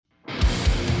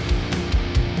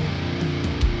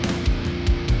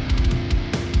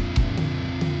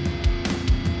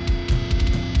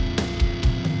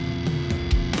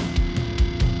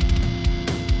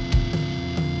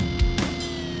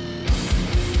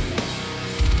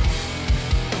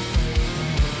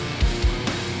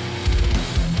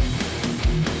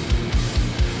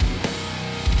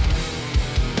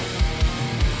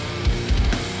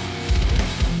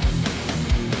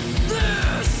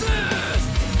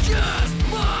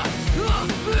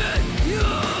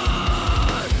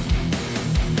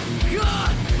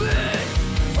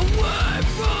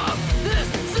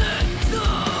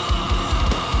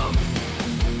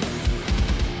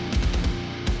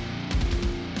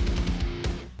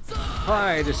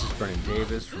Hi, this is Brennan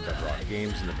Davis from Bedrock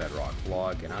Games and the Bedrock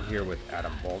blog, and I'm here with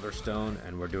Adam Balderstone,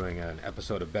 and we're doing an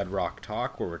episode of Bedrock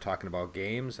Talk where we're talking about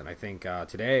games. And I think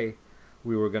today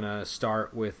we were going to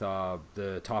start with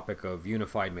the topic of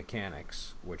unified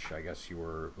mechanics, which I guess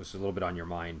was a little bit on your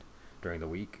mind during the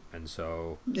week, and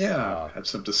so Had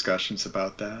some discussions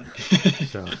about that.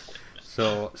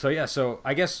 so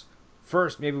I guess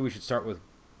first maybe we should start with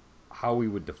how we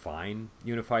would define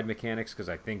unified mechanics, because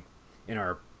I think in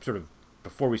our sort of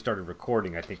before we started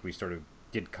recording, I think we sort of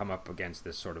did come up against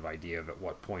this sort of idea of at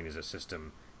what point is a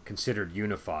system considered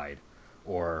unified,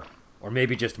 or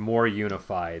maybe just more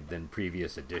unified than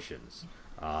previous editions.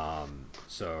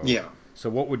 So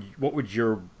what would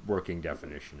your working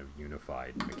definition of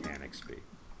unified mechanics be?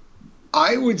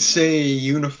 I would say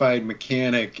unified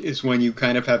mechanic is when you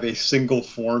kind of have a single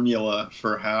formula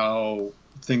for how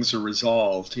things are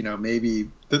resolved. Maybe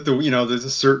there's a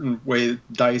certain way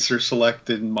dice are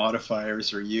selected and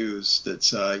modifiers are used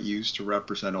that's used to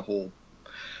represent a whole,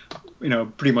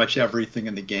 pretty much everything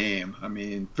in the game. I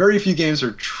mean, very few games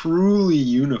are truly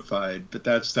unified, but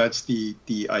that's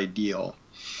the ideal.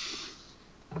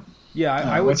 Yeah,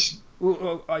 I would.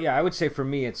 I would say for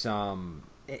me, it's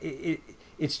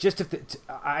it's just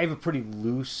I have a pretty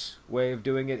loose way of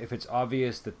doing it. If it's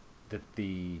obvious that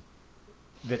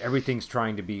everything's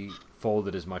trying to be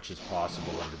folded as much as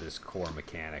possible into this core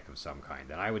mechanic of some kind,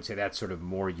 then I would say that's sort of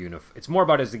more unified. It's more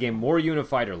about, is the game more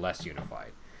unified or less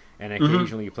unified? And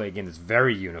occasionally you play a game that's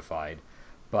very unified,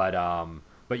 but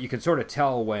you can sort of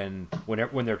tell when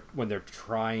they're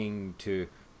trying to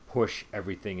push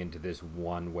everything into this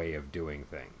one way of doing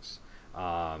things.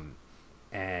 And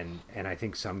I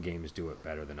think some games do it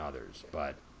better than others,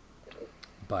 but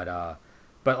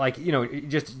like,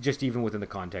 just even within the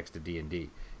context of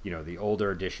D&D, the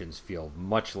older editions feel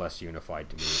much less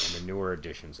unified to me, and the newer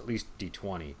editions, at least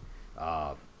D20,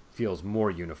 feels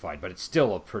more unified, but it's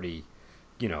still a pretty,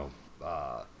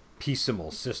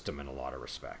 piecemeal system in a lot of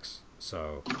respects.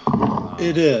 So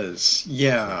it is,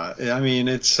 yeah. I mean,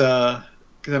 it's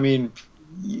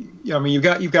you've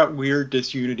got weird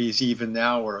disunities even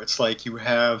now, where it's like you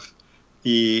have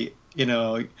the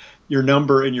your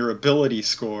number and your ability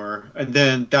score, and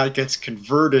then that gets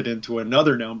converted into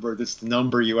another number that's the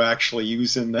number you actually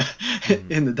use in the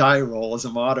in the die roll as a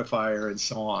modifier, and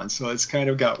so on. So it's kind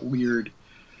of got weird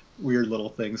little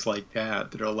things like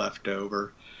that are left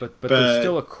over. But there's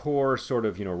still a core sort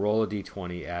of, roll a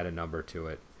d20, add a number to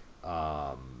it.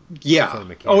 Yeah.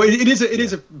 Oh, it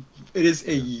is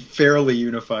a fairly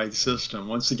unified system.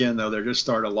 Once again, though, there just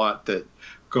aren't a lot that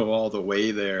go all the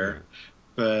way there.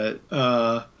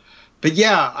 Yeah. But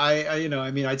yeah,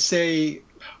 I'd say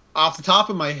off the top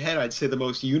of my head, I'd say the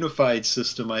most unified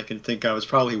system I can think of is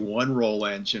probably One Roll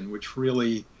Engine, which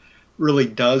really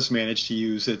does manage to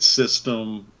use its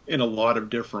system in a lot of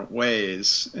different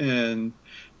ways, and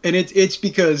it's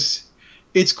because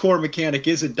its core mechanic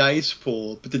is a dice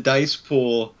pool, but the dice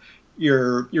pool,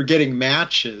 you're getting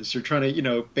matches. You're trying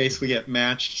to, basically get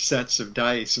matched sets of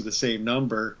dice of the same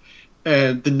number,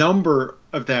 and the number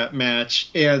of that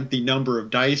match and the number of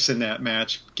dice in that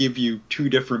match give you two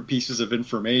different pieces of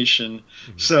information.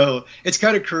 Mm-hmm. So it's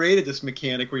kind of created this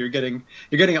mechanic where you're getting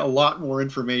a lot more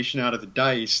information out of the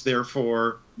dice.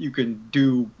 Therefore, you can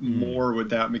do more with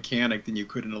that mechanic than you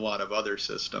could in a lot of other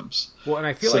systems. Well, and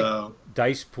I feel like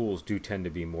dice pools do tend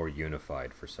to be more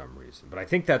unified for some reason, but I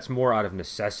think that's more out of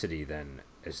necessity than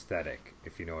aesthetic,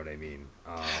 if you know what I mean.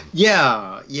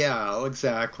 Yeah,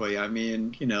 exactly. I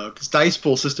mean, because dice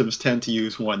pool systems tend to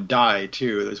use one die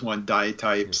too. There's one die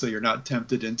type, so you're not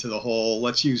tempted into the whole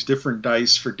let's use different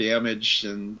dice for damage,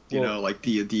 and like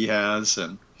D&D has.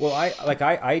 And well,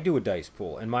 I do a dice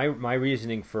pool, and my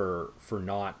reasoning for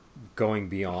not going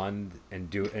beyond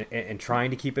and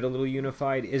trying to keep it a little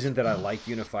unified isn't that I like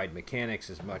unified mechanics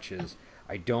as much as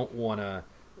I don't want,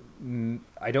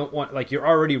 like, you're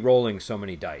already rolling so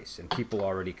many dice, and people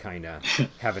already kind of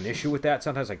have an issue with that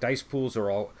sometimes. Like, dice pools,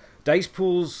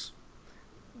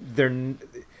 they're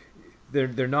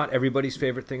not everybody's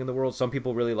favorite thing in the world. Some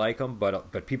people really like them,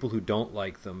 but people who don't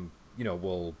like them,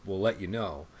 will let you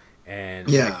know.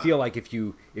 And I feel like if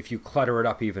you clutter it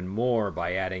up even more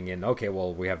by adding in, okay,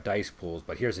 well, we have dice pools,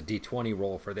 but here's a D20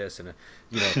 roll for this, and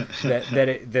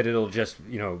that it'll just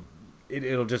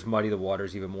it'll just muddy the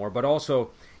waters even more. But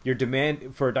also, your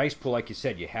demand for a dice pool, like you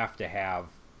said, you have to have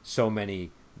so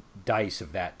many dice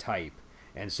of that type,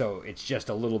 and so it's just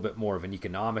a little bit more of an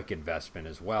economic investment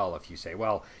as well. If you say,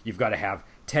 well, you've got to have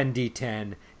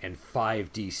 10d10 and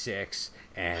 5d6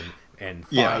 and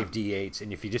 5d8s,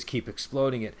 and if you just keep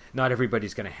exploding it, not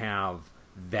everybody's going to have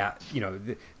that. You're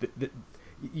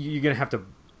going to have to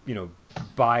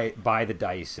buy the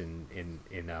dice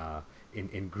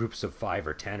in groups of 5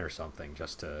 or 10 or something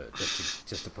just to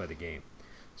play the game.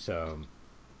 So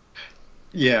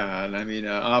yeah, and I mean,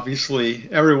 obviously,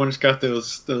 everyone's got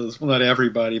those. Well, not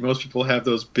everybody. Most people have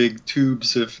those big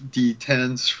tubes of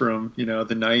D10s from the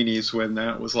 '90s when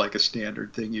that was like a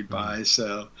standard thing you'd buy.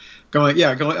 So, going.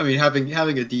 I mean, having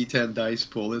a D10 dice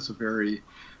pool is a very,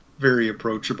 very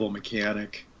approachable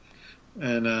mechanic,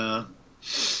 and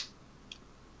those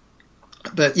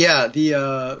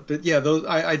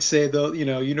I'd say though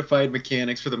unified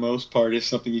mechanics for the most part is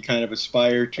something you kind of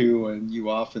aspire to, and you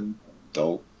often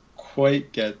don't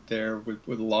quite get there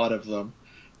with a lot of them,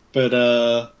 but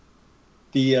I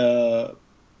mean,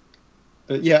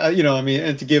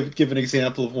 and to give an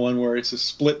example of one where it's a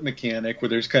split mechanic where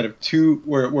there's kind of two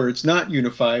where it's not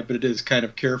unified but it is kind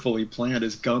of carefully planned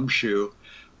is Gumshoe,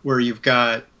 where you've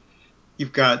got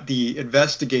the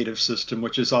investigative system,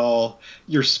 which is all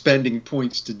you're spending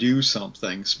points to do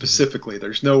something specifically.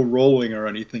 There's no rolling or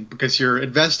anything because your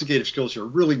investigative skills you're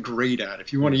really great at.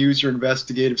 If you want to use your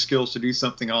investigative skills to do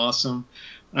something awesome,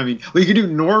 I mean, you can do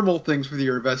normal things with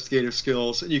your investigative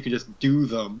skills and you can just do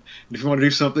them. And if you want to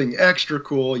do something extra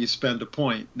cool, you spend a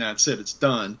point and that's it. It's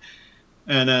done.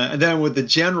 And then with the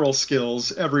general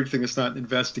skills, everything that's not an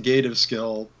investigative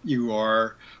skill, you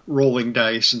are rolling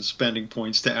dice and spending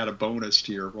points to add a bonus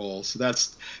to your roll. So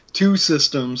that's two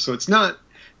systems. So it's not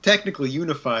technically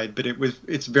unified, but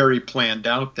it's very planned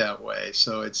out that way.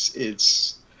 So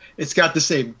it's got the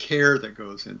same care that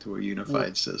goes into a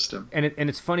unified system. And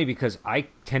it's funny because I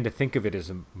tend to think of it as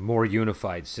a more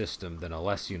unified system than a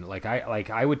less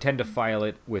I would tend to file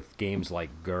it with games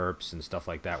like GURPS and stuff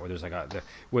like that, where there's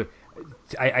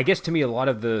I guess to me a lot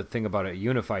of the thing about a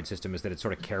unified system is that it's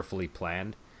sort of carefully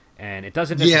planned, and it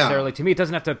doesn't necessarily to me it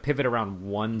doesn't have to pivot around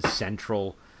one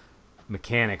central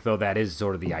mechanic, though that is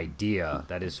sort of the idea.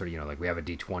 That is sort of like we have a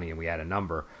D20 and we add a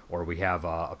number, or we have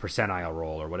a percentile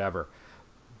roll or whatever.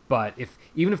 But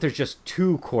even if there's just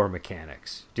two core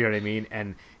mechanics, do you know what I mean?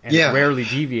 And it rarely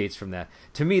deviates from that.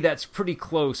 To me, that's pretty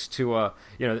close to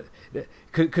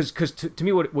because to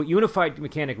me what unified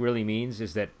mechanic really means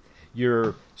is that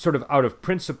you're sort of out of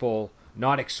principle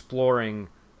not exploring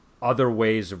other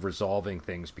ways of resolving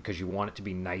things because you want it to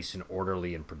be nice and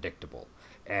orderly and predictable.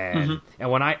 And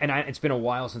when it's been a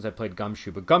while since I played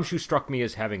Gumshoe, but Gumshoe struck me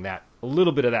as having a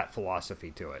little bit of that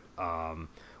philosophy to it,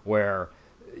 where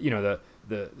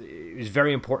it was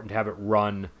very important to have it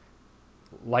run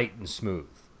light and smooth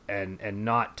and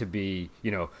not to be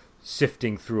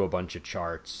sifting through a bunch of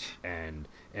charts and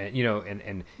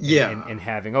having,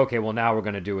 okay, well now we're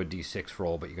going to do a D6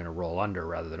 roll, but you're going to roll under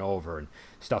rather than over and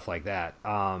stuff like that.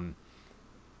 And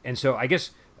so I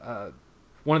guess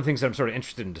one of the things that I'm sort of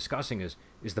interested in discussing is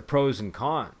the pros and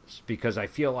cons, because I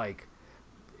feel like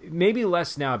maybe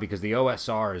less now because the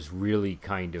OSR has really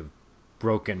kind of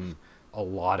broken a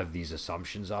lot of these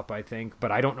assumptions up, I think.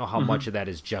 But I don't know how much of that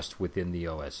is just within the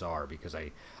OSR, because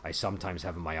I sometimes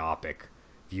have a myopic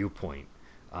viewpoint.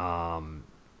 But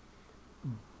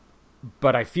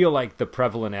I feel like the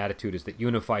prevalent attitude is that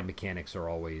unified mechanics are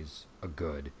always a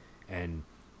good, and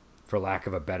for lack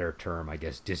of a better term, I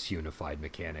guess disunified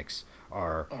mechanics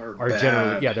are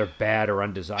generally they're bad or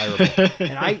undesirable.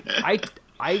 And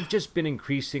I've just been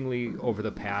increasingly over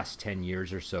the past 10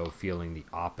 years or so feeling the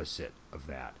opposite of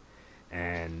that.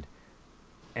 And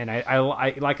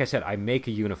I like I said, I make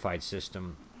a unified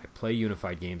system. I play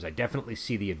unified games. I definitely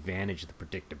see the advantage of the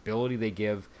predictability they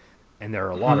give. And there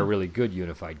are a lot of really good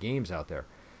unified games out there.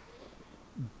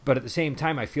 But at the same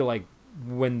time, I feel like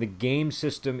when the game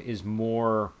system is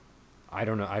more, I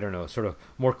don't know, sort of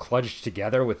more kludged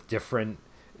together with different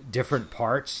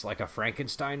parts, like a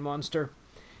Frankenstein monster,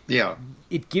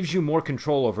 it gives you more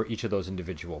control over each of those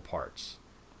individual parts.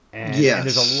 And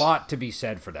there's a lot to be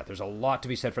said for that.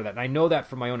 And I know that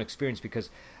from my own experience, because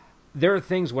there are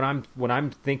things when I'm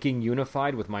thinking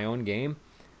unified with my own game,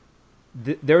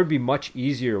 there would be much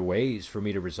easier ways for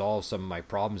me to resolve some of my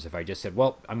problems if I just said,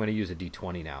 well, I'm going to use a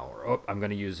D20 now, or I'm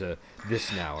going to use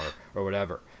this now, or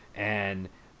whatever. And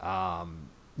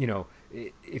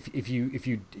if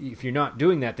you're not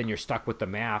doing that, then you're stuck with the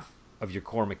math of your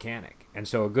core mechanic. And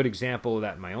so a good example of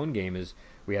that in my own game is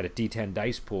we had a D10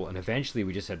 dice pool, and eventually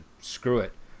we just said, screw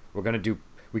it, we got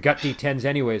D10s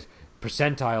anyways,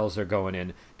 percentiles are going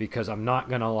in, because I'm not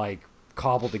going to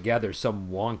cobble together some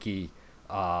wonky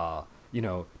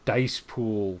dice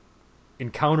pool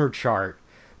encounter chart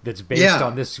that's based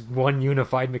on this one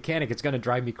unified mechanic. It's going to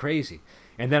drive me crazy.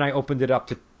 And then I opened it up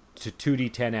to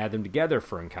 2d10, add them together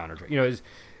for encounter chart.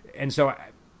 And so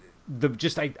I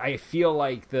feel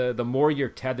like the more you're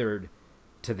tethered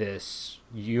to this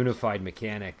unified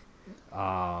mechanic,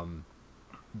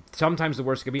 sometimes the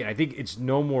worst it could be. And I think it's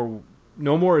no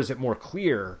more is it more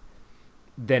clear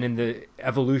than in the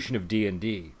evolution of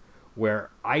D&D, where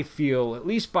I feel, at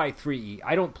least by 3E,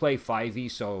 I don't play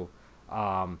 5E, so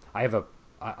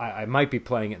I might be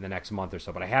playing it in the next month or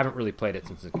so, but I haven't really played it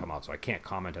since it's come out, so I can't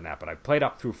comment on that. But I played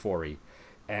up through 4E,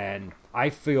 and I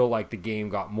feel like the game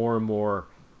got more and more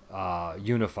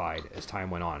unified as time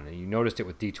went on. And you noticed it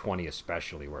with D20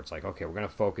 especially, where it's like, okay, we're going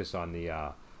to focus on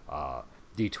the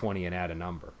D20 and add a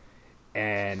number.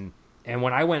 And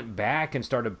when I went back and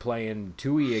started playing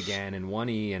 2E again and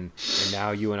 1E, and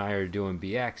now you and I are doing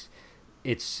BX,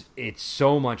 it's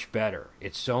so much better.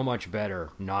 It's so much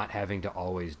better not having to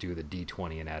always do the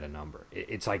D20 and add a number.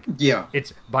 It's like,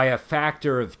 it's by a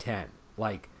factor of 10,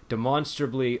 like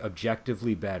demonstrably,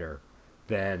 objectively better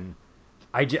than,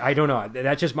 I don't know.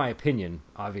 That's just my opinion,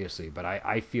 obviously, but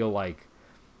I feel like,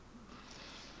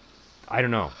 I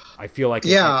don't know. I feel like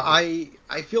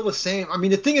I feel the same. I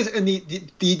mean, the thing is, and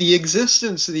the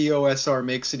existence of the OSR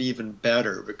makes it even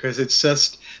better, because it's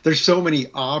just, there's so many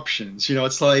options. You know,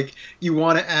 it's like you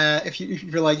want to add, if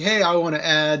you're like, hey, I want to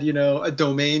add, you know, a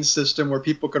domain system where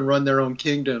people can run their own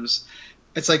kingdoms.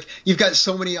 It's like you've got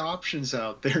so many options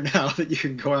out there now that you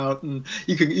can go out and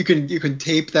you can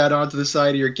tape that onto the side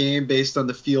of your game based on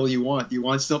the feel you want. You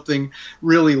want something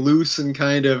really loose and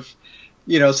kind of,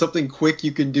 you know, something quick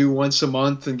you can do once a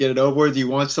month and get it over with. You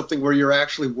want something where you're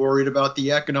actually worried about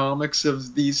the economics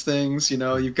of these things. You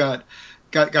know, you've got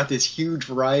this huge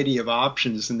variety of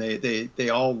options, and they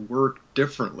all work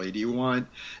differently. Do you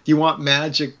want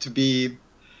Magic to be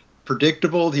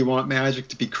predictable? Do you want Magic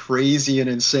to be crazy and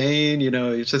insane? You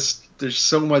know, it's just, there's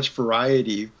so much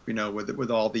variety, you know, with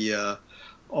all the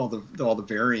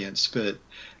variants. But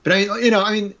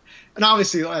I mean, and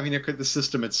obviously, I mean, the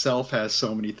system itself has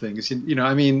so many things. You know,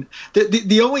 I mean,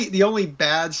 the only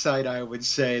bad side I would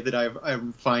say that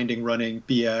I'm finding running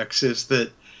BX is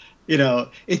that, you know,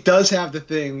 it does have the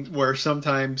thing where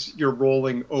sometimes you're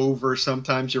rolling over,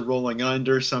 sometimes you're rolling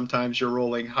under, sometimes you're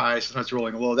rolling high, sometimes you're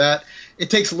rolling low. That it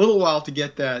takes a little while to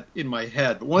get that in my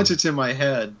head, but once it's in my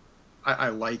head, I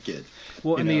like it.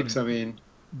 Well, and the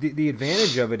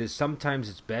advantage of it is sometimes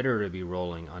it's better to be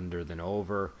rolling under than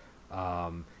over.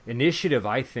 Initiative,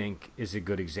 I think, is a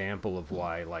good example of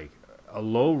why, like, a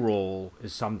low roll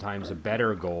is sometimes a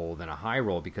better goal than a high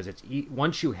roll, because it's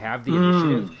once you have the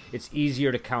initiative, it's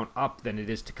easier to count up than it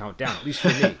is to count down, at least for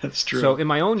me. That's true. So in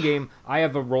my own game, I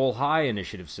have a roll high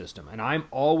initiative system, and I'm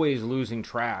always losing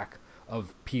track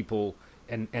of people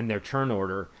and their turn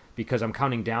order because I'm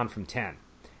counting down from 10.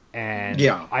 And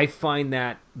I find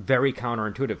that very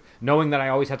counterintuitive. Knowing that I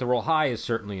always have to roll high is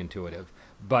certainly intuitive,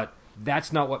 but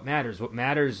that's not what matters. What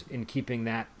matters in keeping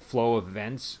that flow of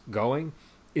events going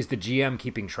is the GM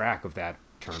keeping track of that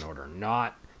turn order,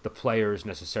 not the players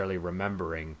necessarily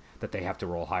remembering that they have to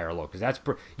roll high or low. Because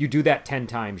you do that 10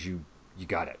 times, you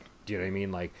got it. Do you know what I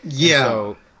mean? Like,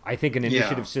 so I think an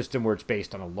initiative system where it's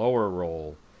based on a lower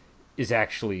roll is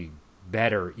actually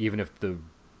better, even if the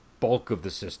bulk of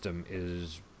the system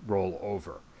is roll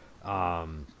over.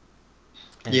 And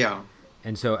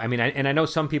so, I mean, I know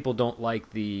some people don't like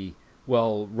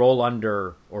roll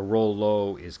under or roll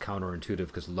low is counterintuitive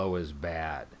because low is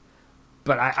bad.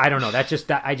 But I don't know. I just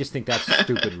think that's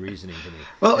stupid reasoning to me.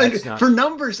 Well, for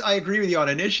numbers, I agree with you. On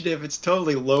initiative, it's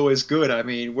totally low is good. I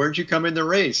mean, where'd you come in the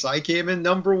race? I came in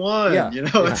number 1. Yeah. You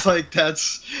know, it's like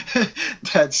that's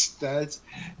the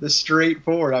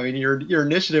straightforward. I mean, your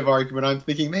initiative argument, I'm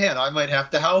thinking, man, I might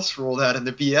have to house roll that in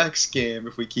the BX game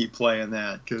if we keep playing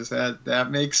that, because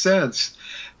that makes sense.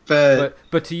 But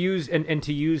to use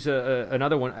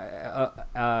another one,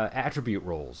 attribute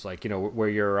rolls, like, you know, where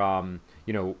you're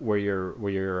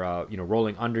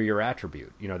rolling under your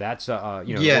attribute, you know, that's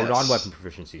non-weapon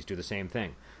proficiencies do the same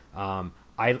thing. In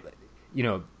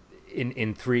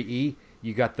 3E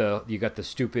you got the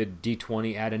stupid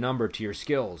D20 add a number to your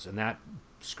skills, and that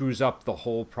screws up the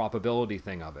whole probability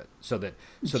thing of it. So that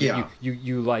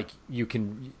you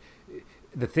can,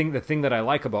 the thing that I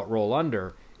like about roll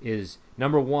under is,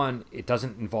 number one, it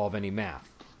doesn't involve any math.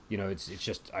 You know, it's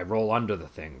just I roll under the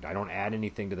thing. I don't add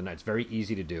anything to the night. It's very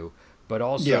easy to do, but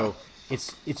also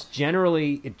it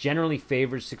generally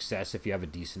favors success if you have a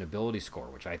decent ability score,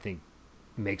 which I think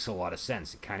makes a lot of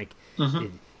sense. It kind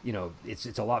of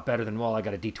it's a lot better than, well, I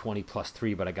got a D20 plus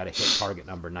 3, but I got to hit target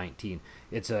number 19.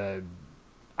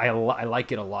 I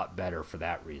like it a lot better for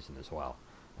that reason as well.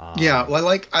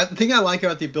 The thing I like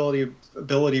about the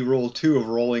ability rule too of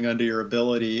rolling under your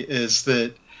ability is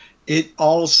that it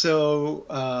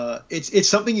also it's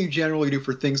something you generally do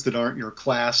for things that aren't your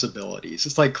class abilities.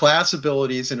 It's like class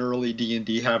abilities in early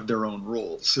D&D have their own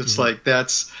rules. It's like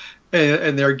that's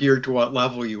and they're geared to what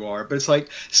level you are. But it's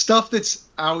like stuff that's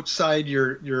outside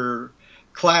your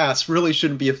class really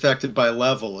shouldn't be affected by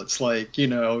level. It's like, you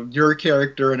know, your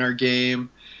character in our game,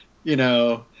 you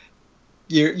know,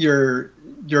 you're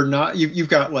not, you've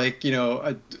got like, you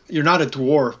know, you're not a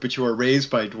dwarf, but you are raised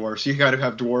by dwarves, so you got to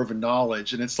have dwarven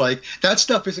knowledge, and it's like that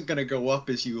stuff isn't going to go up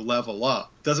as you level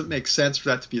up. It doesn't make sense for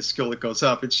that to be a skill that goes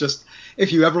up. It's just,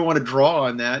 if you ever want to draw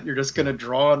on that, you're just going to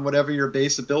draw on whatever your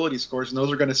base ability scores, and those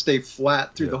are going to stay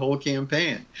flat through the whole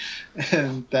campaign,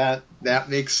 and that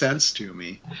makes sense to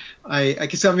me. I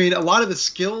guess, I mean, a lot of the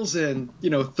skills in, you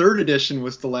know, 3rd edition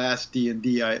was the last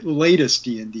latest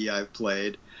D&D I've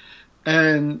played.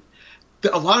 And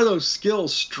a lot of those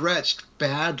skills stretched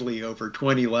badly over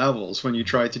 20 levels when you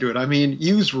tried to do it. I mean,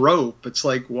 use rope. It's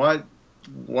like, what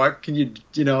can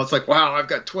you know, it's like, wow, I've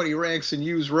got 20 ranks and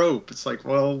use rope. It's like,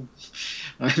 well,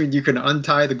 I mean, you can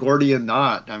untie the Gordian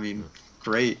knot. I mean,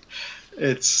 great.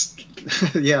 It's,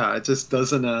 yeah, it just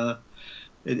doesn't,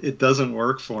 it doesn't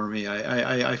work for me.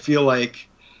 I feel like,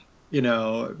 you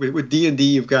know, with D&D,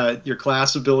 you've got your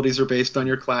class abilities are based on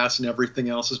your class, and everything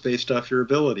else is based off your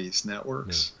abilities, and that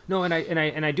works. No, and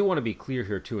I do want to be clear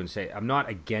here too, and say I'm not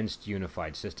against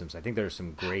unified systems. I think there's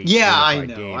some great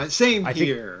unified games. Same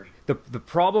here. The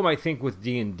problem I think with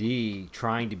D&D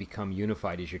trying to become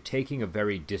unified is you're taking a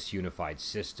very disunified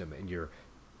system and you're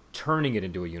turning it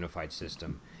into a unified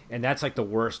system, and that's like the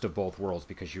worst of both worlds,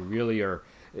 because you really are.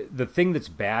 The thing that's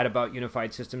bad about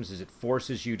unified systems is it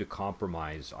forces you to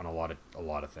compromise on a lot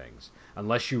of things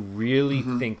unless you really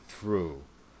think through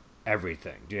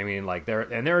everything. Do you know what I mean? Like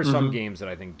there are some games that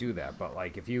I think do that, but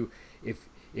like if you're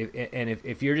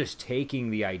just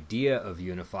taking the idea of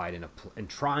unified and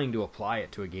trying to apply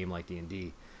it to a game like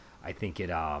D&D, I think it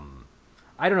I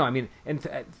don't know. I mean, and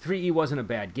 3E wasn't a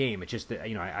bad game. It's just that,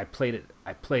 you know, I played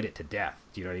it to death.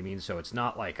 Do you know what I mean? So it's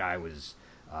not like I was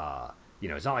you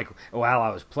know, it's not like while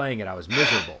I was playing it, I was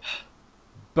miserable.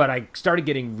 But I started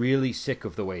getting really sick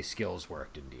of the way skills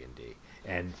worked in D&D,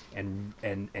 and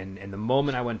the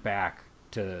moment I went back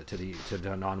to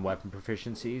the non-weapon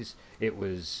proficiencies,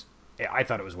 I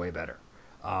thought it was way better.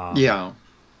 Yeah.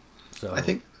 So I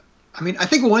think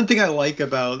one thing I like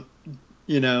about,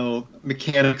 you know,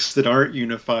 mechanics that aren't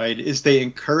unified is they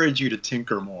encourage you to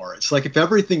tinker more. It's like if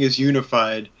everything is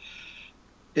unified,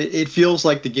 it feels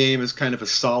like the game is kind of a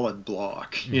solid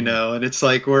block, you know, and it's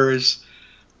like, whereas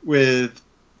with,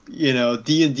 you know,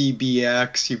 D&D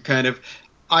BX, you kind of,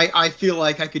 I feel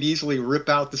like I could easily rip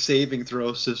out the saving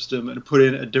throw system and put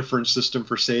in a different system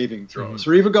for saving throws,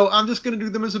 or even go, I'm just going to do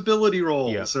them as ability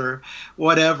rolls or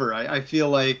whatever. I feel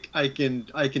like I can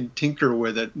tinker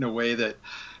with it in a way that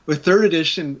with 3rd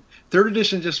edition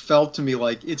just felt to me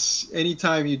like it's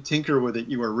anytime you tinker with it,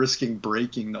 you are risking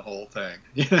breaking the whole thing.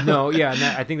 No, yeah, and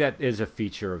I think that is a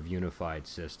feature of unified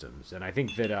systems, and I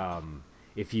think that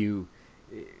if you,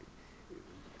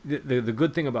 the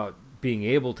good thing about being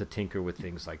able to tinker with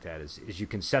things like that is you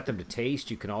can set them to taste.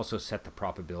 You can also set the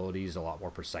probabilities a lot more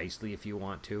precisely if you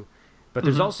want to, but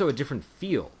there's also a different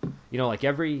feel. You know, like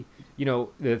every, you know,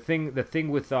 the thing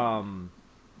with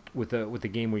the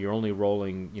game where you're only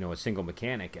rolling, you know, a single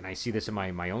mechanic, and I see this in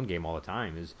my own game all the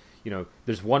time, is, you know,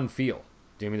 there's one feel.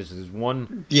 Do you know what I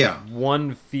mean? There's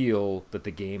one feel that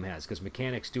the game has, because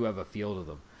mechanics do have a feel to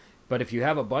them. But if you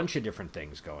have a bunch of different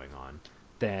things going on,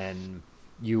 then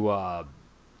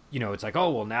you know, it's like,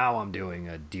 oh well, now I'm doing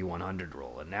a D100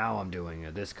 roll, and now I'm doing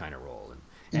this kind of roll,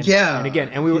 and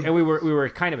again, we were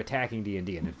kind of attacking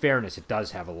D&D, and in fairness, it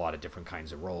does have a lot of different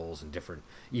kinds of rolls and different,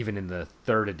 even in the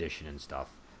 3rd edition and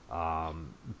stuff.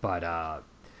 But I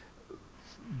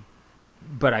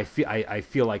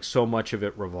feel like so much of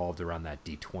it revolved around that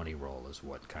D20 roll is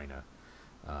what kind of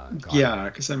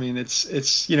because I mean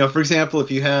it's you know, for example,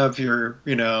 if you have your,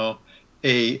 you know,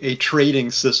 a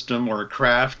trading system or a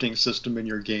crafting system in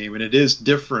your game, and it is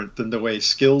different than the way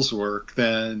skills work,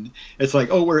 then it's like,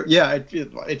 oh,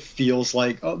 it feels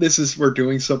like, oh, we're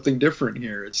doing something different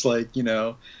here. It's like, you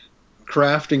know,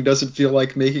 crafting doesn't feel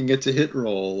like making it to hit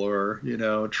roll, or, you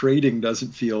know, trading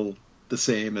doesn't feel the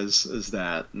same as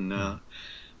that. And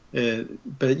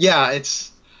but yeah,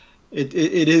 it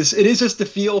is just a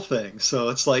feel thing. So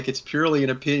it's like, it's purely an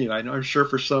opinion. I'm sure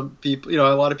for some people, you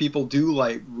know, a lot of people do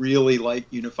really like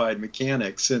unified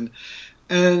mechanics, and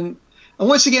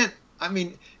once again, I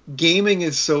mean, gaming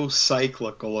is so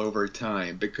cyclical over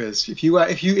time, because if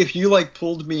you like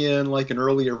pulled me in like an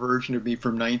earlier version of me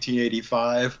from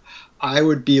 1985, I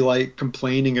would be like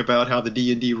complaining about how the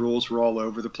D&D rules were all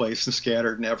over the place and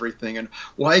scattered and everything, and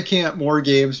why can't more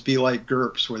games be like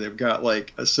GURPS, where they've got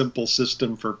like a simple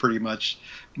system for pretty much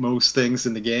most things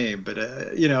in the game.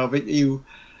 But you know, but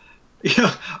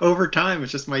over time,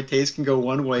 it's just my taste can go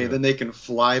one way, then they can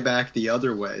fly back the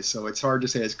other way. So it's hard to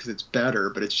say it's because it's better,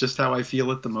 but it's just how I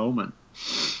feel at the moment.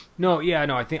 No,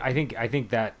 I think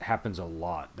that happens a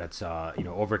lot. That's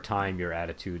over time, your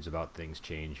attitudes about things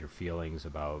change, your feelings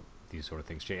about these sort of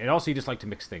things change, and also you just like to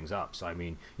mix things up. So I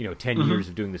mean, 10 years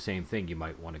of doing the same thing, you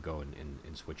might want to go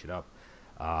and switch it up.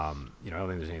 I don't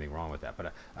think there's anything wrong with that.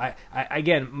 But I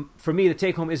again, for me, the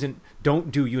take home isn't don't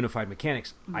do unified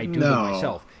mechanics. I do them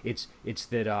myself. It's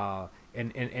that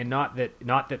and not that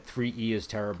 3E is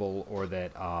terrible or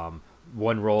that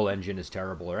one roll engine is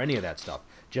terrible or any of that stuff.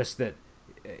 Just that,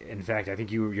 in fact, I think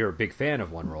you're a big fan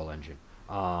of one roll engine.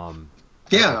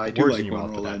 Yeah, I do like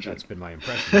one roll engine. That's been my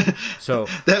impression. So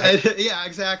yeah,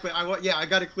 exactly. I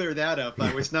got to clear that up.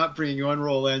 I was not bringing one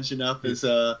roll engine up as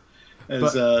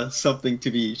something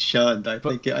to be shunned. I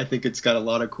think it's got a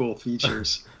lot of cool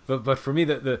features. But for me,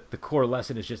 the core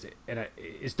lesson is just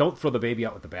is don't throw the baby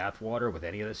out with the bathwater with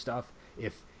any of this stuff.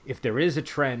 If there is a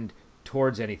trend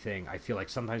towards anything, I feel like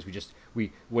sometimes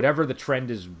we whatever the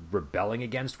trend is rebelling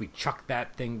against, we chuck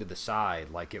that thing to the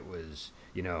side like it was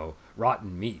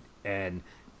rotten meat. And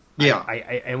yeah,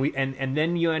 and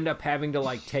then you end up having to,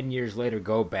 like, 10 years later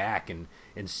go back and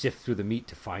sift through the meat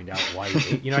to find out why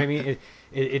you know what I mean.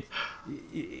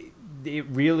 It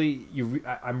really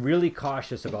I'm really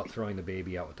cautious about throwing the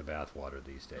baby out with the bathwater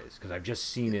these days, because I've just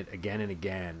seen it again and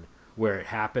again where it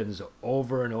happens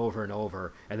over and over and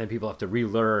over, and then people have to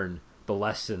relearn the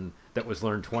lesson that was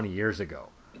learned 20 years ago,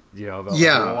 about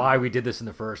why we did this in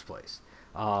the first place.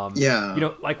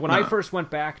 Like when I first went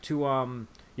back to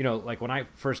like when I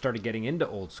first started getting into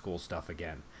old school stuff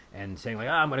again and saying, like,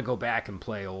 I'm going to go back and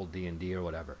play old D&D or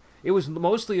whatever, it was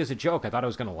mostly as a joke. I thought I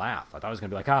was going to laugh. I thought I was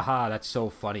going to be like, haha, that's so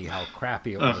funny how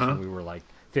crappy it was when we were like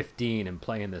 15 and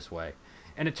playing this way.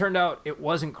 And it turned out it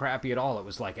wasn't crappy at all. It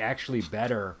was like actually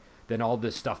better than all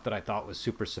this stuff that I thought was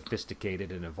super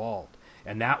sophisticated and evolved.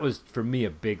 And that was, for me, a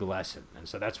big lesson. And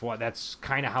so that's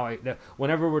kind of how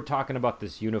whenever we're talking about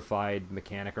this unified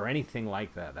mechanic or anything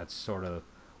like that, that's sort of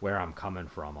where I'm coming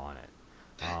from on it.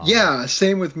 Yeah,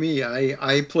 same with me.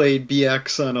 I played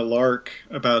BX on a lark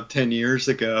about 10 years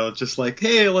ago, just like,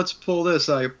 hey, let's pull this.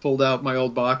 I pulled out my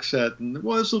old box set, and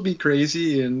this will be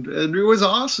crazy, and it was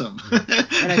awesome.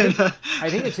 And I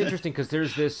think it's interesting because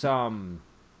there's this, and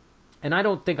I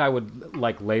don't think I would,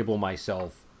 like, label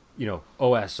myself,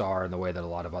 OSR in the way that a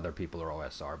lot of other people are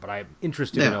OSR, but I'm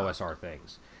interested in OSR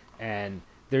things. And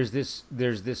there's this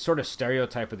sort of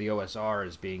stereotype of the OSR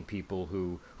as being people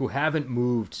who haven't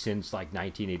moved since like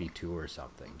 1982 or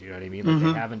something. Do you know what I mean?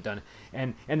 Like they haven't done,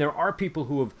 and there are people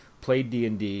who have played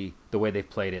D&D the way they've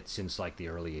played it since like the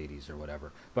early 80s or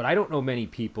whatever. But I don't know many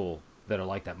people that are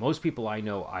like that. Most people I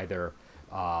know either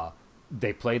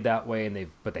they played that way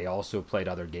but they also played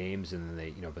other games, and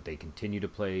then but they continue to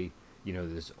play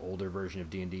this older version of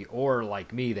D&D, or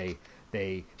like me,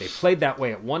 they played that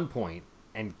way at one point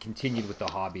and continued with the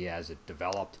hobby as it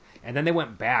developed, and then they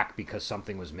went back because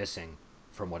something was missing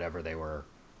from whatever they were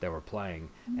playing,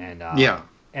 and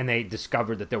and they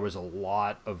discovered that there was a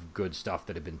lot of good stuff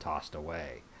that had been tossed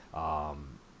away,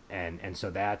 and so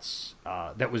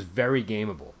that was very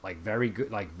gameable, like very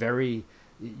good, like very,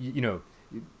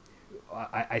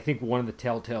 I think one of the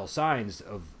telltale signs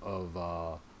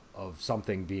of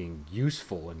something being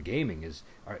useful in gaming is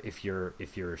if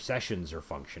your sessions are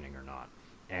functioning or not.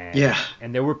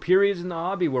 And there were periods in the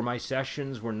hobby where my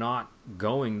sessions were not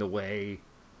going the way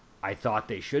I thought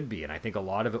they should be, and I think a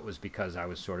lot of it was because I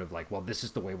was sort of like, well, this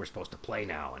is the way we're supposed to play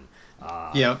now, and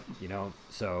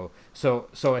so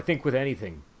I think with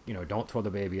anything, don't throw the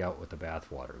baby out with the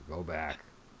bathwater. Go back.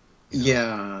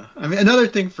 Yeah, I mean, another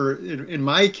thing in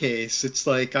my case, it's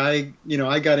like I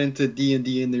got into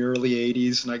D&D in the early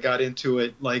 80s, and I got into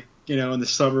it like in the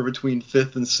summer between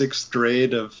 5th and 6th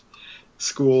grade of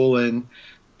school, and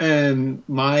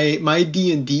my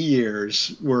D&D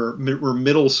years were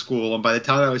middle school, and by the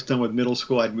time I was done with middle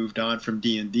school, I'd moved on from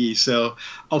D&D. So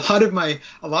a lot of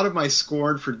my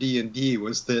scorn for D&D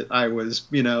was that I was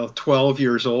 12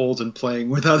 years old and playing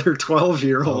with other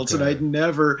 12-year-olds, and I'd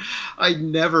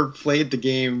never played the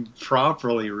game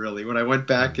properly. Really, when I went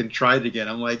back and tried it again,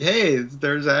 I'm like, hey,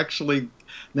 there's actually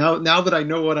now that I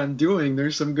know what I'm doing,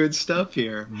 there's some good stuff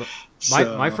here.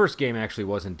 My first game actually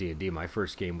wasn't D&D. My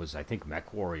first game was, I think,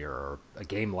 Mech Warrior or a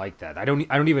game like that. I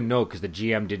don't even know, because the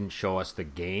GM didn't show us the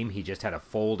game. He just had a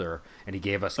folder and he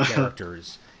gave us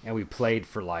characters, and we played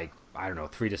for like, I don't know,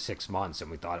 3 to 6 months,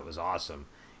 and we thought it was awesome.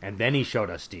 And then he showed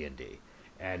us D&D.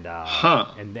 And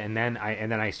then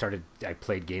I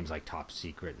played games like Top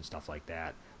Secret and stuff like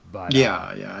that. But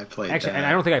I played actually, that. And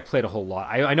I don't think I played a whole lot.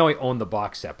 I know I owned the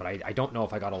box set, but I don't know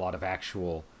if I got a lot of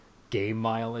actual game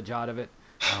mileage out of it.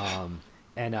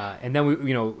 And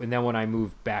then when I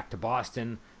moved back to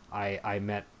Boston, I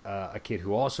met a kid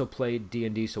who also played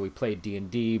D&D. So we played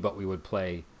D&D, but we would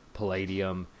play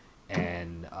Palladium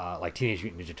and like Teenage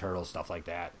Mutant Ninja Turtles, stuff like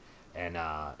that, and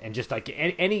just like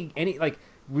any like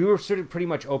we were sort of pretty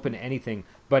much open to anything.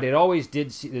 But it always did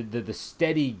the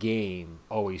steady game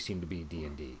always seemed to be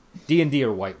D&D, D&D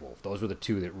or White Wolf. Those were the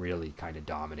two that really kind of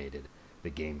dominated the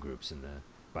game groups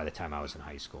by the time I was in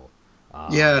high school.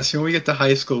 So when we get to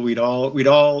high school, we'd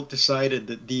all decided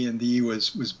that D&D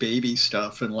was baby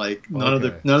stuff, and like none of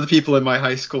the people in my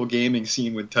high school gaming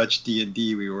scene would touch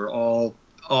D&D. We were all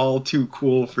too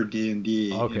cool for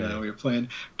D&D. Okay. You know, we were playing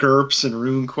GURPS and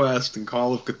RuneQuest and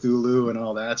Call of Cthulhu and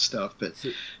all that stuff, but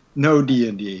no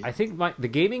D&D. I think the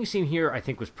gaming scene here, I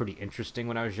think, was pretty interesting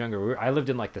when I was younger. I lived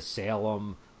in like the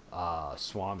Salem,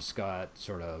 Swampscott,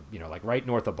 sort of, like right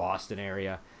north of Boston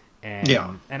area, and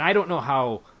I don't know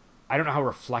how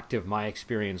reflective my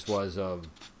experience was of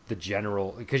the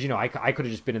general, because I could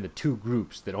have just been in the two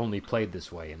groups that only played this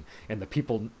way, and the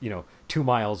people 2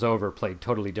 miles over played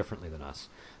totally differently than us,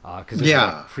 because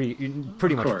like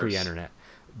pretty much pre-internet.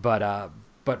 But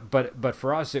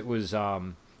for us it was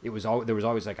there was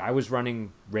always like, I was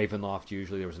running Ravenloft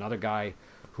usually. There was another guy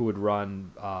who would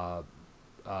run like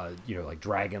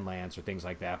Dragonlance or things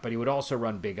like that, but he would also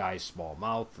run Big Eyes Small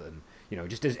Mouth, and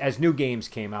just as new games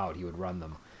came out he would run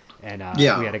them. And we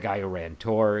had a guy who ran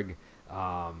Torg.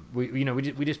 We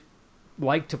just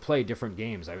like to play different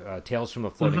games. Tales from the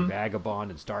Floating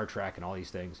Vagabond and Star Trek and all these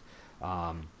things.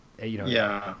 And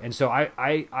so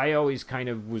I always kind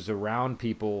of was around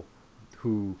people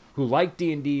who liked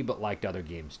D&D but liked other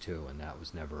games too, and that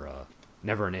was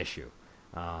never an issue.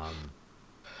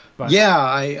 But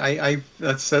I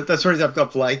that's sort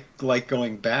of like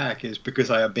going back, is because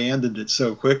I abandoned it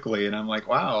so quickly, and I'm like,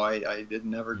 wow, I did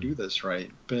never do this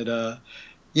right. But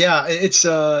it's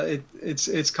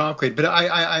complicated. But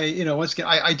I once again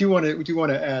I do want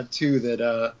to add too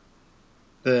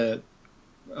that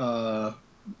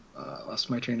lost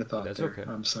my train of thought. That's there. Okay.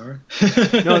 I'm sorry.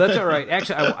 No, that's all right.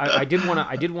 Actually, I did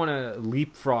want to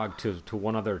leapfrog to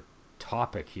one other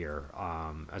topic here,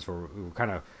 as we're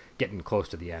kind of getting close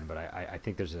to the end, but I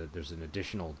think there's an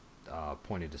additional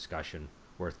point of discussion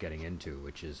worth getting into,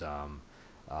 which is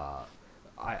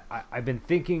I've been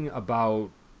thinking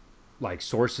about like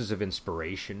sources of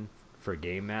inspiration for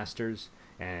game masters,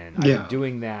 and I've been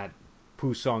doing that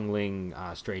Pusong Ling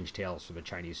Strange Tales from the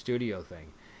Chinese Studio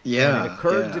thing. And it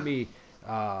occurred to me,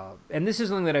 and this is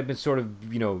something that I've been sort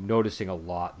of noticing a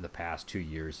lot in the past 2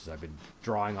 years, as I've been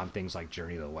drawing on things like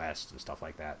Journey to the West and stuff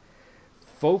like that.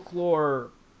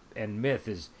 Folklore and myth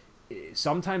is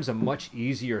sometimes a much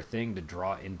easier thing to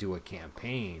draw into a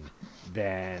campaign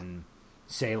than,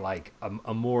 say, like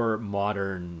a more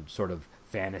modern sort of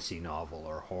fantasy novel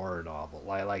or horror novel.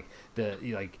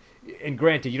 And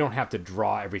granted, you don't have to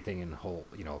draw everything in whole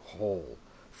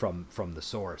from the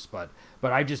source, but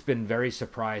I've just been very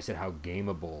surprised at how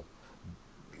gameable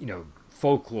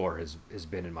folklore has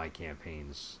been in my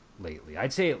campaigns lately.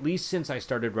 I'd say at least since I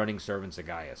started running Servants of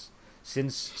Gaius.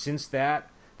 Since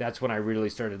that's when I really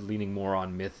started leaning more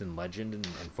on myth and legend and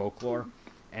folklore.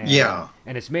 And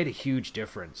it's made a huge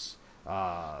difference.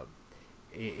 And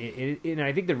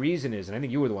I think the reason is, and I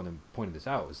think you were the one that pointed this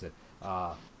out, is that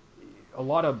a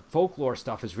lot of folklore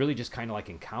stuff is really just kind of like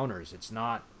encounters. It's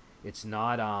not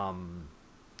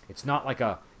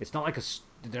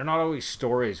they're not always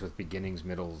stories with beginnings,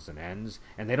 middles, and ends,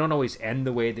 and they don't always end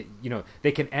the way that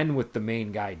they can end with the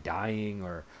main guy dying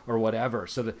or whatever.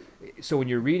 So when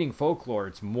you're reading folklore,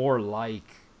 it's more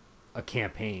like a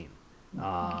campaign.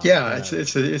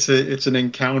 It's an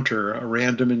encounter, a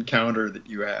random encounter that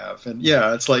you have, and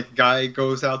it's like guy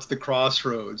goes out to the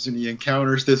crossroads and he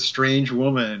encounters this strange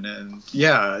woman, and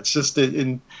it's just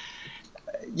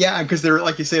because there,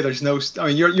 like you say, there's no. I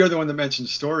mean, you're the one that mentioned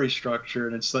story structure,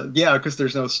 and it's like, because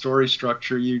there's no story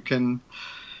structure, you can,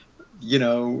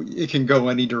 it can go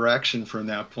any direction from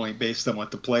that point based on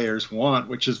what the players want,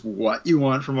 which is what you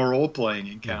want from a role playing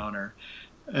encounter,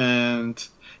 and.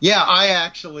 I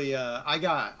actually,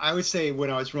 I would say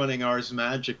when I was running Ars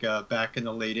Magica back in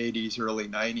the late 80s, early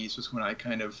 90s was when I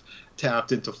kind of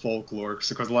tapped into folklore,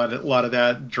 because a lot of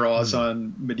that draws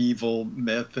on medieval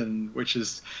myth, and which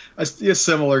is a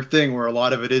similar thing where a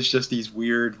lot of it is just these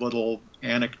weird little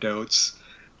anecdotes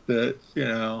that,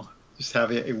 just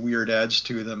have a weird edge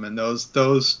to them. And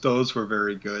those were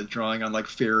very good, drawing on like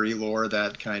fairy lore,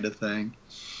 that kind of thing.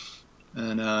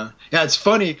 And, it's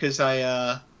funny because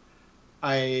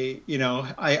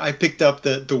I picked up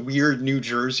the Weird New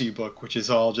Jersey book, which is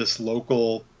all just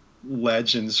local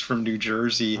legends from New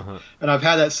Jersey, and I've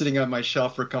had that sitting on my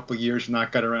shelf for a couple of years and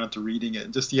not got around to reading it.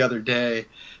 And just the other day,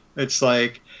 it's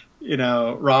like,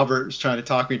 Robert was trying to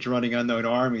talk me into running Unknown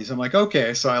Armies. I'm like,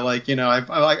 okay, so I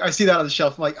see that on the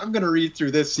shelf. I'm like, I'm gonna read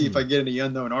through this, see if I get any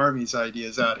Unknown Armies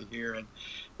ideas out of here. And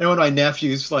when my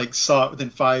nephews saw it within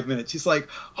 5 minutes, he's like,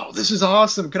 "Oh, this is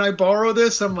awesome! Can I borrow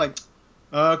this?" I'm like,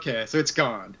 okay, so it's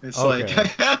gone. It's like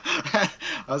I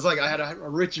was like, I had a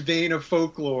rich vein of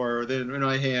folklore in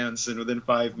my hands, and within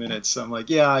 5 minutes, I'm like,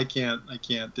 yeah, I can't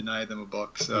deny them a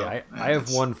book. So yeah, I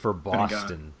have one for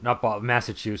Boston, not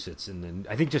Massachusetts, and then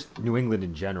I think just New England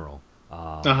in general.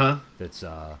 That's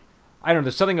I don't know.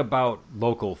 There's something about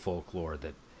local folklore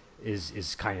that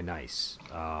is kind of nice.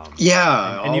 And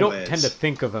you don't tend to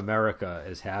think of America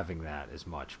as having that as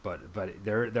much, but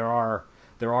there are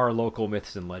local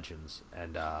myths and legends,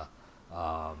 and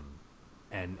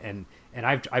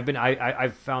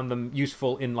I've found them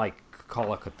useful in like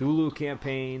Call of Cthulhu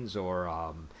campaigns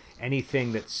or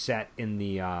anything that's set in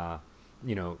the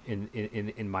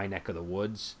in my neck of the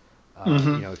woods.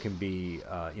 It can be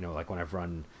like when I've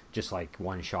run just like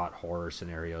one shot horror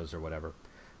scenarios or whatever,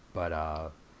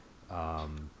 but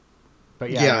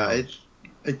yeah,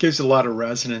 it gives a lot of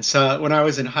resonance. When I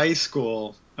was in high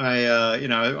school, I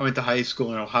went to high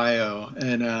school in Ohio,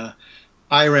 and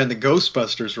I ran the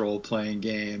Ghostbusters role-playing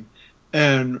game,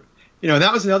 and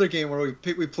that was another game where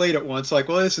we played it once, like,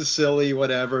 well, this is silly,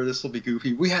 whatever, this will be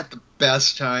goofy. We had the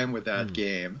best time with that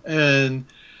game, and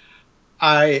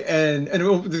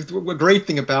the great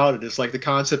thing about it is like the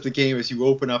concept of the game is you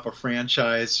open up a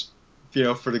franchise.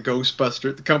 For the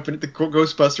Ghostbusters, the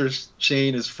Ghostbusters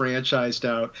chain is franchised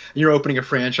out, and you're opening a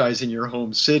franchise in your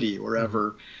home city,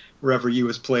 wherever you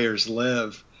as players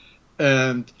live,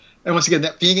 and once again,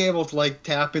 that being able to like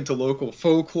tap into local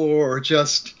folklore or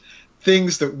just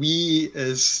things that we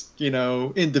as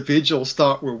individuals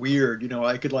thought were weird.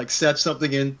 I could like set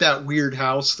something in that weird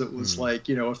house that was like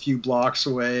a few blocks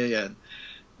away,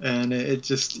 and it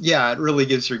just, it really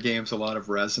gives your games a lot of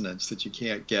resonance that you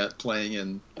can't get playing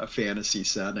in a fantasy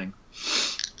setting.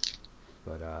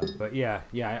 But yeah,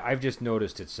 I've just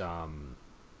noticed it's a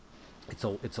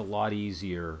lot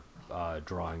easier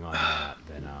drawing on that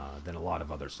than a lot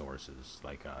of other sources,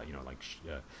 like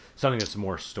something that's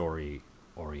more story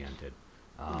oriented.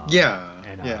 A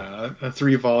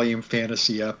 3-volume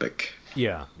fantasy epic.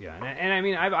 Yeah, and I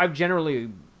mean, I've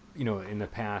generally, in the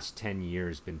past 10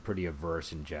 years, been pretty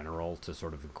averse in general to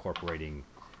sort of incorporating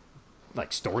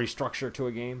like story structure to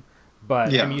a game.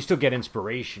 But I mean, you still get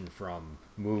inspiration from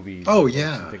movies,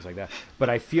 and things like that. But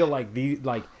I feel like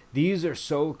these are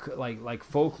so like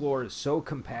folklore is so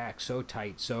compact, so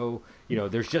tight, so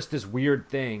there's just this weird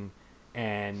thing,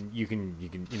 and you can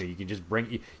just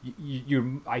bring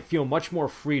you. I feel much more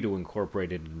free to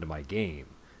incorporate it into my game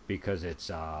because it's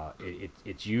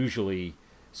usually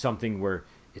something where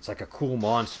it's like a cool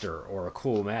monster or a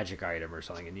cool magic item or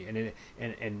something,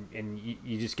 and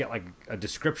you just get like a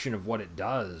description of what it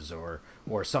does, or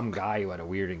some guy who had a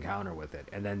weird encounter with it,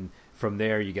 and then from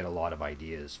there you get a lot of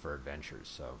ideas for adventures.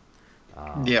 So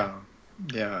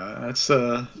that's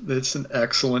an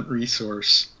excellent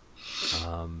resource.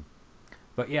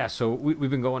 But yeah, so we've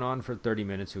been going on for 30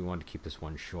 minutes. We wanted to keep this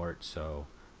one short, so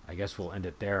I guess we'll end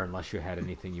it there unless you had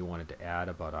anything you wanted to add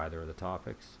about either of the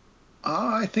topics.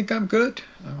 I think I'm good.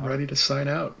 I'm ready to sign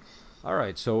out. All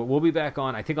right, so we'll be back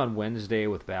on Wednesday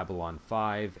with Babylon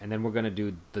 5, and then we're going to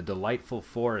do The Delightful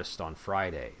Forest on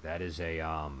Friday. That is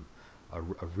a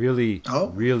really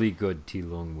good T.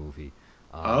 Lung movie.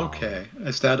 Okay,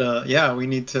 is that we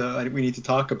need to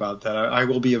talk about that. I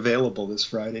will be available this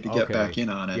Friday to get back in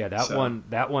on it. Yeah,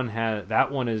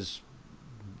 that one is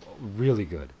really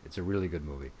good. It's a really good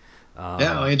movie.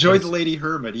 I enjoyed The Lady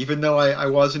Hermit, even though I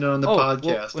wasn't on the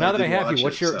podcast. Well, now that I have you,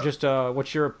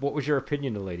 what was your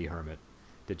opinion of Lady Hermit?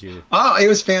 Did you? It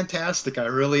was fantastic.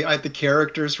 The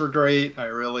characters were great.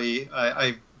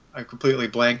 I completely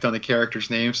blanked on the characters'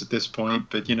 names at this point,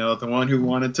 but the one who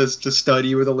wanted to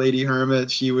study with a Lady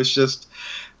Hermit, she was just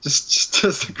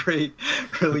a great,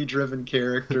 really driven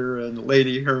character, and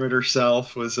Lady Hermit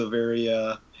herself was a very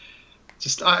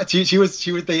she was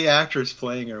the actress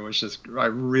playing her was just, I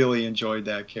really enjoyed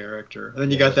that character. And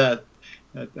then you got that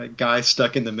guy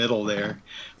stuck in the middle there,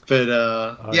 but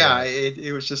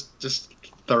it was just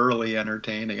thoroughly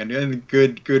entertaining and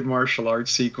good martial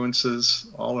arts sequences,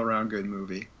 all around good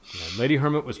movie. Yeah, Lady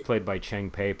Hermit was played by Cheng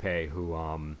Pei Pei, who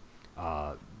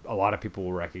a lot of people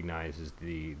will recognize as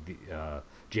the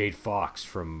Jade Fox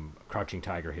from Crouching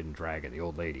Tiger, Hidden Dragon, the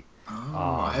old lady.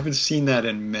 I haven't seen that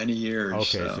in many years.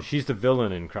 Okay, so she's the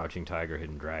villain in Crouching Tiger,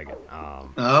 Hidden Dragon.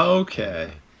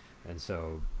 Okay. And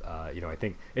so I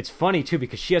think it's funny too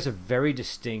because she has a very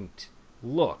distinct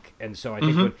look, and so I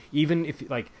think when, even if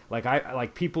like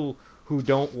people who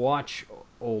don't watch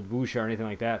old wuxia or anything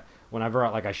like that, whenever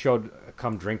I showed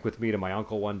Come Drink With Me to my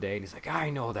uncle one day, and he's like, I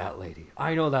know that lady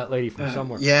from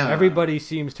somewhere. Everybody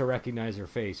seems to recognize her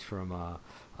face from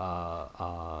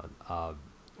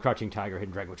Crouching Tiger,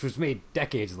 Hidden Dragon, which was made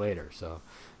decades later. So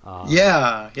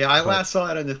I last saw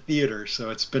it in the theater, so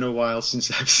it's been a while since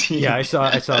I've seen it. Yeah, I saw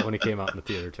it when it came out in the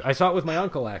theater too. I saw it with my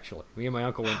uncle, actually. Me and my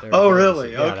uncle went there. Oh,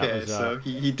 really? Okay, so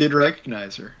he did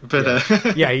recognize her, but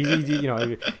he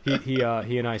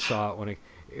and I saw it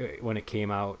when it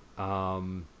came out.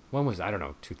 When was it? I don't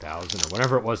know, 2000 or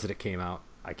whenever it was that it came out.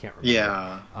 I can't remember.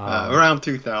 Yeah, around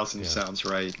 2000 sounds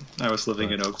right. I was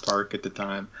living in Oak Park at the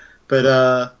time, but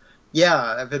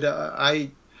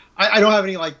I don't have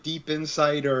any like deep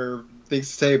insight or things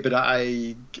to say, but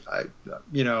I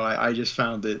just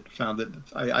found it.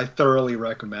 I thoroughly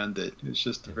recommend it. It's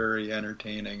just a very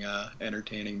entertaining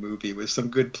movie with some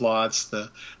good plots. The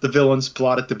villain's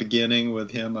plot at the beginning with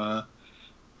him,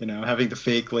 having the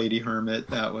fake Lady Hermit.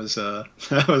 That was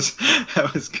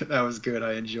good.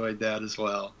 I enjoyed that as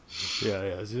well.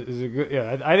 It's a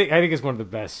good. I think it's one of the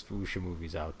best wuxia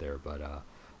movies out there, but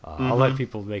I'll let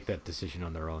people make that decision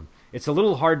on their own. It's a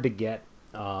little hard to get.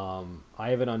 I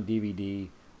have it on DVD.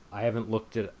 I haven't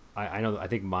looked at. I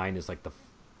think mine is like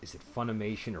is it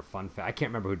Funimation or Funfact? I can't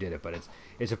remember who did it, but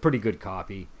it's a pretty good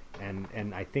copy.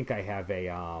 And I think I have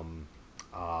a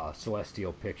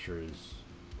Celestial Pictures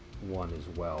one as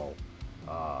well.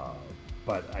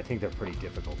 But I think they're pretty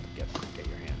difficult to get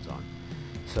your hands on.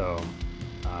 So,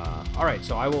 all right.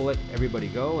 So I will let everybody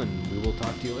go, and we will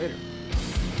talk to you later.